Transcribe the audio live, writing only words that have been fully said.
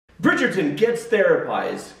Bridgerton gets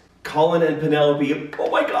therapized. Colin and Penelope,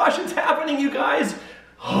 oh my gosh, it's happening, you guys!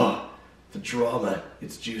 Oh, the drama,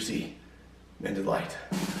 it's juicy. Mended light.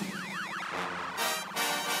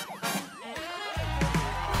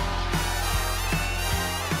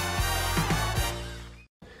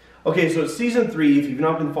 Okay, so it's season 3. If you've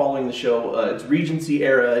not been following the show, it's Regency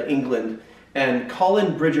era England, and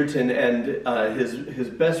Colin Bridgerton and his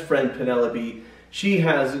best friend Penelope, she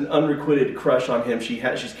has an unrequited crush on him.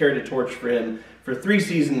 She's carried a torch for him for 3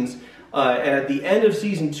 seasons, and at the end of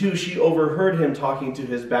season 2, she overheard him talking to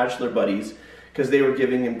his bachelor buddies because they were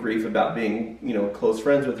giving him grief about being, close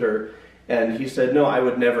friends with her, and he said, "No, I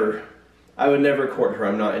would never court her.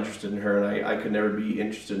 I'm not interested in her, and I could never be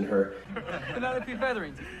interested in her." Penelope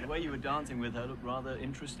Featherington. The way you were dancing with her looked rather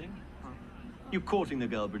interesting. You're courting the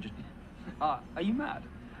girl, Bridgerton. Are you mad?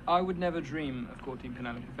 I would never dream of courting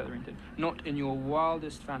Penelope Featherington. Not in your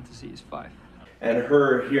wildest fantasies, Fife. And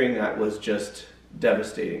her hearing that was just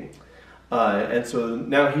devastating. And so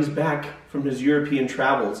now he's back from his European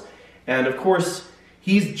travels. And of course,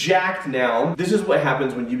 he's jacked now. This is what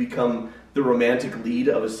happens when you become the romantic lead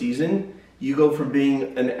of a season. You go from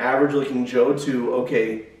being an average-looking Joe to,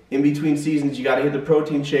 okay, in between seasons, you gotta hit the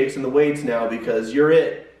protein shakes and the weights now because you're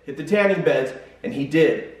it. Hit the tanning beds, and he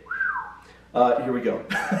did. Here we go.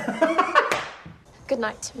 Good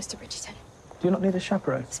night, Mr. Bridgerton. Do you not need a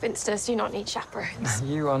chaperone? Spinsters do not need chaperones.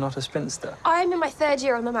 You are not a spinster. I'm in my 3rd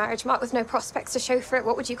year on the marriage mark with no prospects to show for it.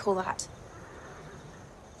 What would you call that?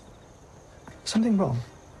 Something wrong?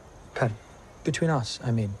 Pen. Between us,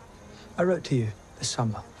 I mean. I wrote to you this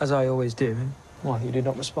summer, as I always do, and, well, you did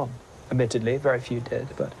not respond. Admittedly, very few did,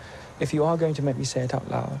 but if you are going to make me say it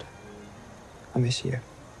out loud, I miss you.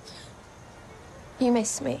 You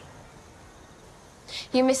miss me.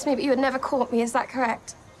 You miss me, but you had never caught me, is that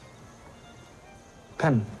correct?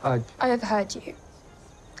 Pen, I overheard you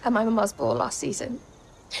at my mama's ball last season,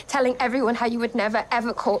 telling everyone how you would never,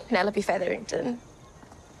 ever court Penelope Featherington.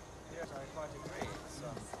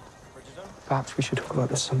 Perhaps we should talk about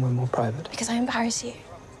this somewhere more private. Because I embarrass you.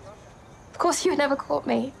 Of course you would never caught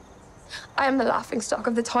me. I am the laughingstock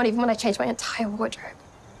of the town, even when I changed my entire wardrobe.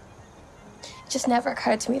 It just never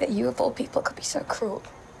occurred to me that you, of all people, could be so cruel.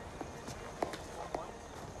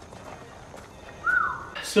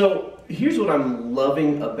 So here's what I'm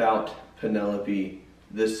loving about Penelope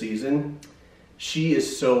this season. She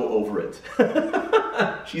is so over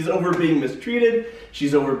it. She's over being mistreated.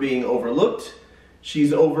 She's over being overlooked.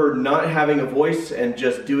 She's over not having a voice and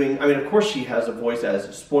just doing, of course she has a voice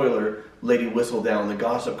as, spoiler, Lady Whistledown, the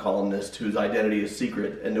gossip columnist whose identity is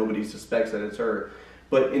secret and nobody suspects that it's her.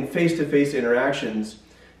 But in face-to-face interactions,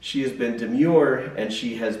 she has been demure and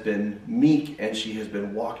she has been meek and she has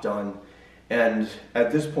been walked on. And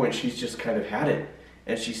at this point, she's just kind of had it.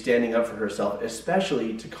 And she's standing up for herself,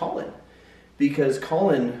 especially to Colin. Because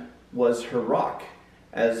Colin was her rock.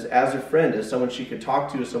 As a friend, as someone she could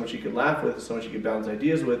talk to, as someone she could laugh with, as someone she could bounce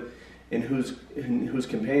ideas with, in whose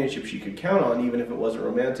companionship she could count on, even if it wasn't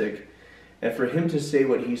romantic. And for him to say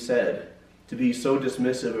what he said, to be so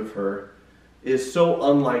dismissive of her, is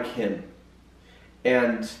so unlike him.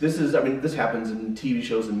 And this happens in TV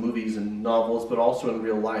shows and movies and novels, but also in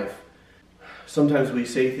real life. Sometimes we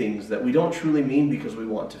say things that we don't truly mean because we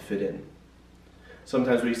want to fit in.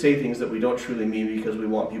 Sometimes we say things that we don't truly mean because we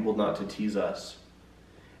want people not to tease us.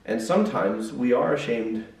 And sometimes we are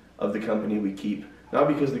ashamed of the company we keep, not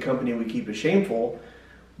because the company we keep is shameful,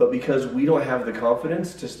 but because we don't have the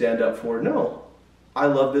confidence to stand up for, no, I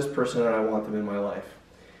love this person and I want them in my life.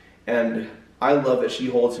 And I love that she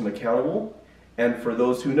holds him accountable. And for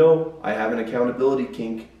those who know, I have an accountability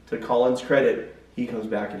kink. To Colin's credit, he comes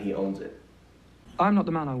back and he owns it. I'm not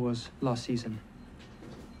the man I was last season.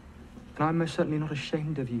 And I'm most certainly not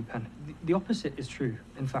ashamed of you, Pen. The opposite is true.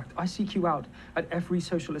 In fact, I seek you out at every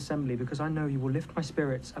social assembly because I know you will lift my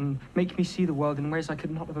spirits and make me see the world in ways I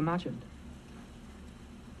could not have imagined.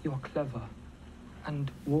 You are clever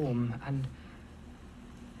and warm, and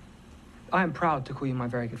I am proud to call you my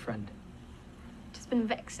very good friend. It's been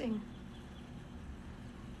vexing.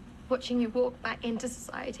 Watching you walk back into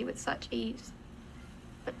society with such ease.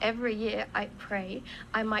 But every year I pray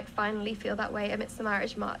I might finally feel that way amidst the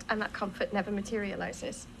marriage mart, and that comfort never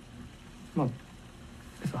materializes. Well,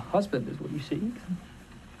 if a husband is what you seek,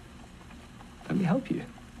 let me help you.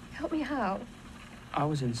 Help me how? I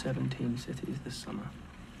was in 17 cities this summer,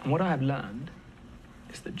 and what I have learned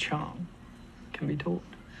is that charm can be taught.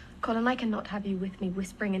 Colin, I cannot have you with me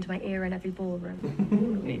whispering into my ear in every ballroom. You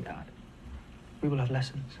don't need that. We will have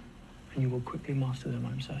lessons, and you will quickly master them,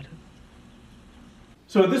 I'm certain.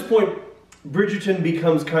 So at this point, Bridgerton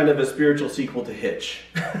becomes kind of a spiritual sequel to Hitch,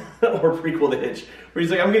 or prequel to Hitch, where he's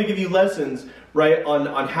like, I'm going to give you lessons, right,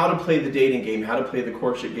 on how to play the dating game, how to play the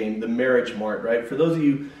courtship game, the marriage mart, right? For those of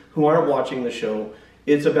you who aren't watching the show,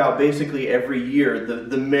 it's about basically every year,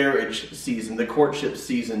 the marriage season, the courtship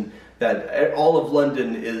season, that all of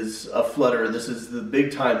London is a flutter. This is the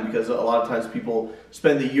big time because a lot of times people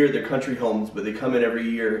spend the year at their country homes, but they come in every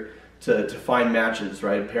year to find matches,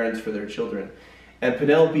 right? Parents for their children. And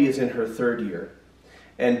Penelope is in her 3rd year.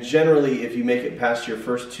 And generally, if you make it past your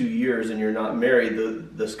first 2 years and you're not married,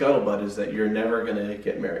 the scuttlebutt is that you're never going to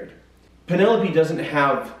get married. Penelope doesn't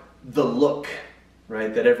have the look,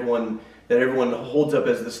 right, that everyone holds up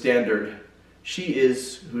as the standard. She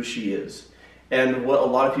is who she is. And what a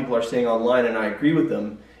lot of people are saying online, and I agree with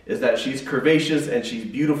them, is that she's curvaceous and she's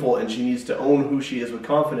beautiful and she needs to own who she is with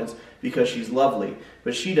confidence because she's lovely.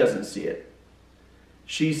 But she doesn't see it.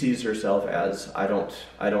 She sees herself as, I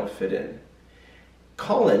don't fit in.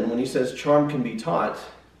 Colin, when he says charm can be taught,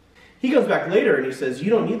 he comes back later and he says, you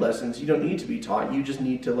don't need lessons, you don't need to be taught, you just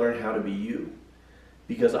need to learn how to be you.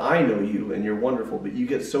 Because I know you and you're wonderful, but you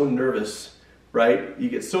get so nervous, right? You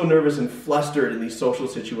get so nervous and flustered in these social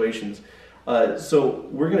situations. So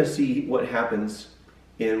we're going to see what happens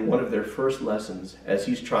in one of their first lessons as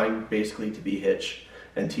he's trying basically to be Hitch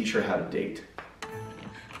and teach her how to date.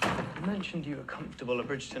 You mentioned you were comfortable at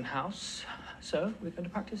Bridgerton House, so we're going to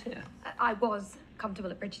practice here. I was comfortable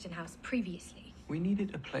at Bridgerton House previously. We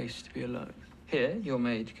needed a place to be alone. Here, your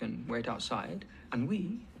maid can wait outside, and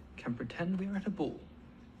we can pretend we're at a ball.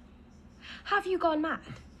 Have you gone mad?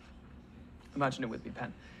 Imagine it with me,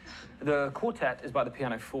 Pen. The quartet is by the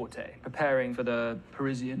pianoforte, preparing for the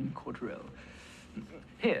Parisian quadrille.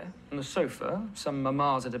 Here, on the sofa, some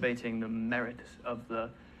mamas are debating the merits of the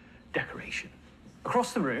decoration.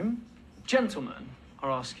 Across the room, gentlemen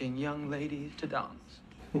are asking young ladies to dance.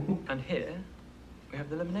 And here, we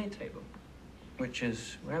have the lemonade table, which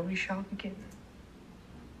is where we shall begin.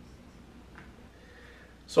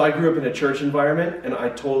 So I grew up in a church environment, and I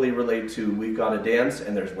totally relate to we've got to dance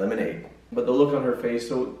and there's lemonade. But the look on her face,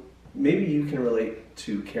 so maybe you can relate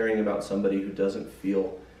to caring about somebody who doesn't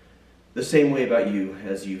feel the same way about you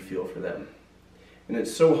as you feel for them. And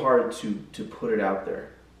it's so hard to put it out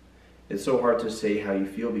there. It's so hard to say how you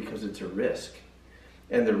feel because it's a risk.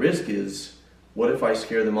 And the risk is, what if I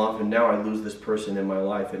scare them off and now I lose this person in my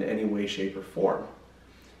life in any way, shape, or form?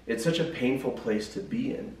 It's such a painful place to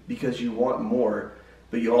be in because you want more,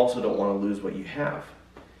 but you also don't want to lose what you have.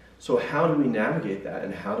 So how do we navigate that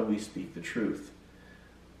and how do we speak the truth?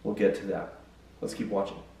 We'll get to that. Let's keep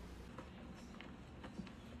watching.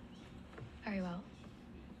 Very well.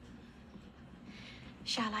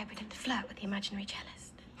 Shall I pretend to flirt with the imaginary cellist?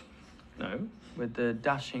 No, with the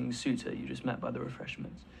dashing suitor you just met by the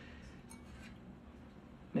refreshments.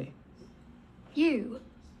 Me. You?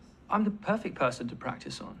 I'm the perfect person to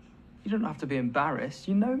practice on. You don't have to be embarrassed,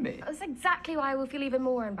 you know me. That's exactly why I will feel even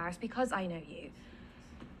more embarrassed, because I know you.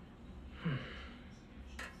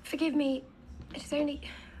 Forgive me, it is only...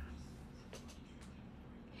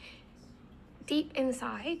 Deep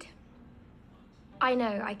inside, I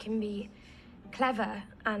know I can be clever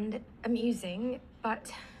and amusing,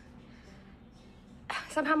 but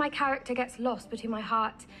somehow my character gets lost between my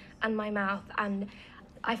heart and my mouth, and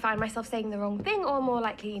I find myself saying the wrong thing, or more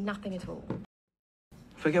likely, nothing at all.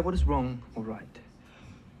 Forget what is wrong or right.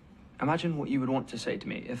 Imagine what you would want to say to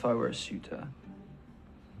me if I were a suitor,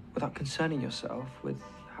 without concerning yourself with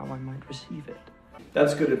how I might receive it.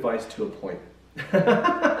 That's good advice to a point.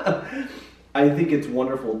 I think it's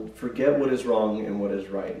wonderful. Forget what is wrong and what is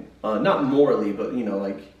right. Not morally, but,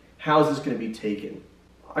 like, how's this going to be taken?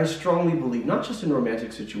 I strongly believe, not just in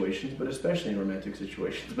romantic situations, but especially in romantic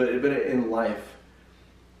situations, but in life,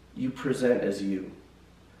 you present as you.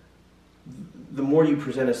 The more you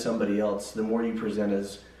present as somebody else, the more you present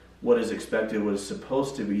as what is expected, what is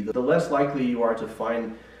supposed to be, the less likely you are to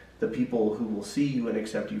find the people who will see you and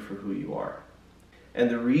accept you for who you are. And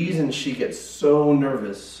the reason she gets so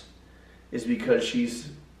nervous is because she's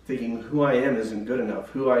thinking, who I am isn't good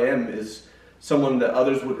enough. Who I am is someone that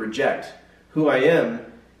others would reject. Who I am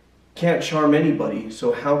can't charm anybody,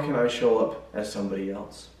 so how can I show up as somebody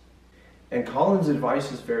else? And Colin's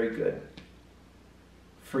advice is very good.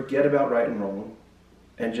 Forget about right and wrong,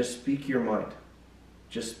 and just speak your mind.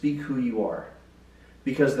 Just speak who you are.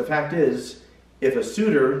 Because the fact is, if a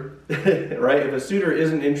suitor, right, if a suitor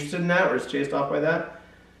isn't interested in that or is chased off by that,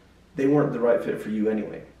 they weren't the right fit for you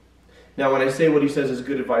anyway. Now, when I say what he says is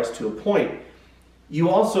good advice to a point, you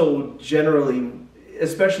also generally,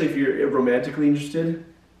 especially if you're romantically interested,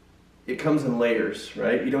 it comes in layers,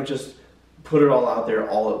 right? You don't just put it all out there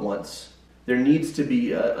all at once. There needs to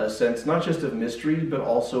be a sense not just of mystery, but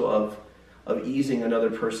also of easing another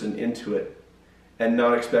person into it and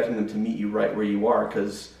not expecting them to meet you right where you are,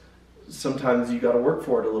 because sometimes you got to work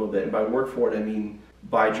for it a little bit. And by work for it, I mean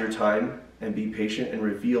bide your time and be patient and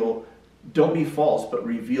reveal. Don't be false, but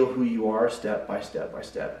reveal who you are step by step by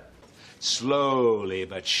step. Slowly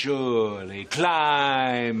but surely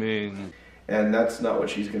climbing. And that's not what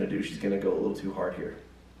she's going to do. She's going to go a little too hard here.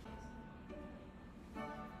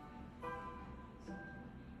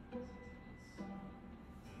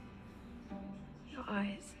 Your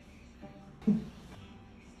eyes. A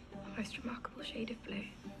most remarkable shade of blue.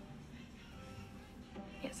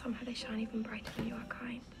 Yet somehow they shine even brighter when you are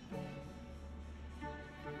kind.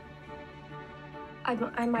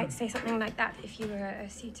 I might say something like that if you were a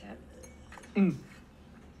suitor.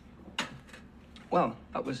 Well,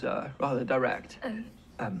 that was rather direct.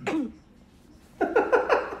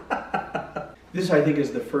 This, I think,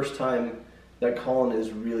 is the first time that Colin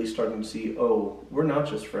is really starting to see, oh, we're not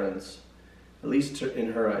just friends. At least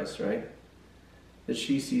in her eyes, right? That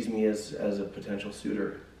she sees me as a potential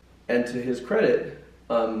suitor. And to his credit,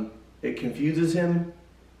 it confuses him,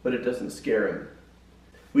 but it doesn't scare him.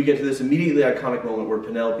 We get to this immediately iconic moment where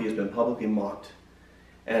Penelope has been publicly mocked,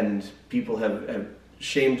 and people have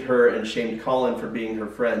shamed her and shamed Colin for being her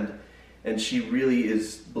friend, and she really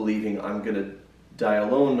is believing, I'm going to die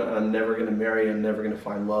alone, I'm never going to marry, I'm never going to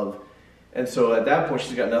find love. And so at that point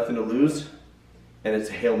she's got nothing to lose, and it's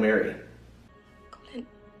a Hail Mary. Colin,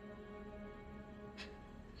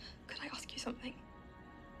 could I ask you something?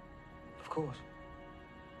 Of course.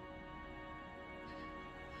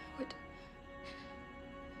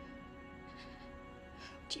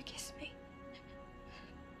 Would you kiss me?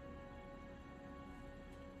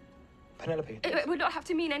 Penelope. It would not have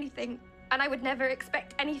to mean anything, and I would never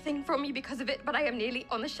expect anything from you because of it, but I am nearly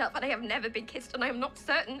on the shelf, and I have never been kissed, and I am not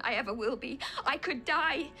certain I ever will be. I could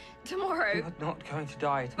die tomorrow. You're not going to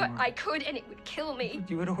die tomorrow. But I could, and it would kill me.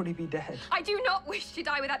 You would already be dead. I do not wish to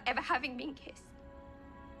die without ever having been kissed.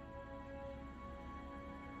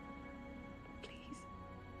 Please.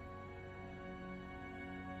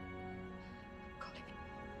 Colin.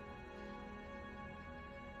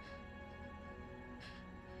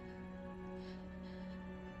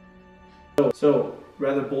 So,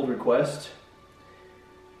 rather bold request.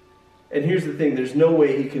 And here's the thing, there's no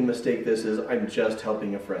way he can mistake this as I'm just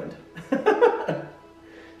helping a friend.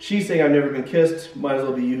 She's saying I've never been kissed, might as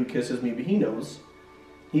well be you who kisses me, but he knows.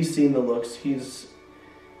 He's seen the looks,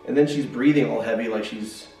 and then she's breathing all heavy like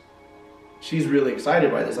she's really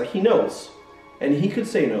excited by this, like he knows. And he could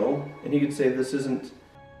say no, and he could say this isn't,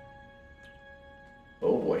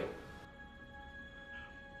 oh boy.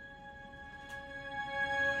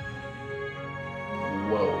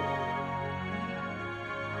 Whoa.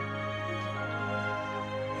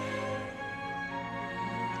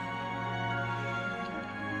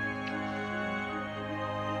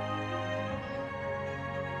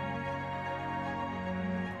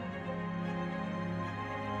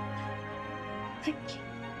 Thank you.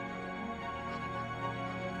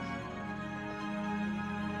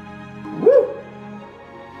 Woo!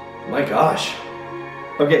 My gosh.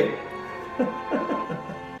 Okay.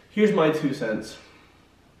 Here's my 2 cents.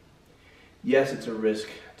 Yes, it's a risk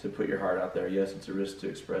to put your heart out there. Yes, it's a risk to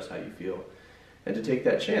express how you feel and to take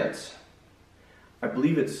that chance. I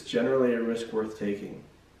believe it's generally a risk worth taking,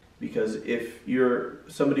 because if you're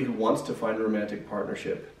somebody who wants to find a romantic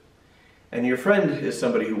partnership and your friend is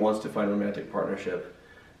somebody who wants to find a romantic partnership,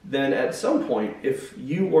 then at some point, if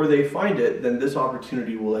you or they find it, then this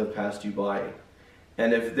opportunity will have passed you by.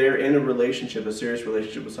 And if they're in a relationship, a serious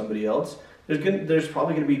relationship with somebody else, there's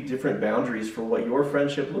probably going to be different boundaries for what your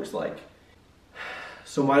friendship looks like.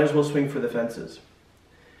 So might as well swing for the fences.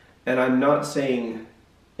 And I'm not saying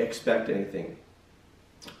expect anything.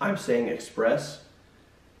 I'm saying express,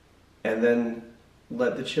 and then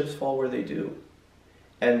let the chips fall where they do.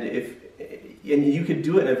 And you could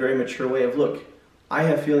do it in a very mature way of, look, I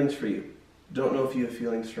have feelings for you. Don't know if you have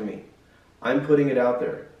feelings for me. I'm putting it out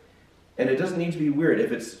there. And it doesn't need to be weird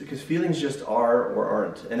because feelings just are or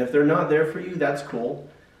aren't. And if they're not there for you, that's cool.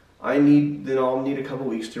 I'll need a couple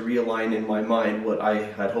weeks to realign in my mind what I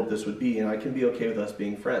had hoped this would be, and I can be okay with us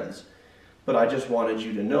being friends. But I just wanted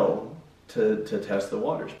you to know to test the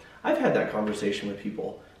waters. I've had that conversation with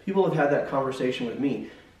people. People have had that conversation with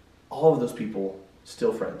me. All of those people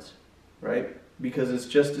still friends, right? Because it's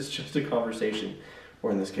just a conversation,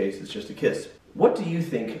 or in this case, it's just a kiss. What do you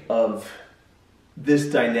think of this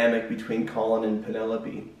dynamic between Colin and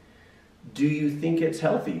Penelope? Do you think it's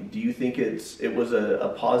healthy? Do you think it was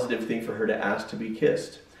a positive thing for her to ask to be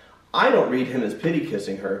kissed? I don't read him as pity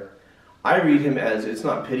kissing her. I read him as it's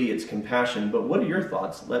not pity, it's compassion. But what are your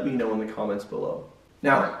thoughts? Let me know in the comments below.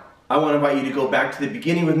 Now, I want to invite you to go back to the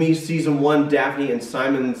beginning with me, Season 1, Daphne and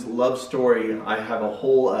Simon's love story. I have a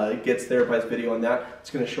whole Gets Therapized video on that.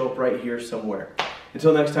 It's going to show up right here somewhere.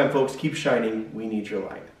 Until next time, folks, keep shining. We need your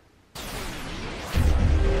light.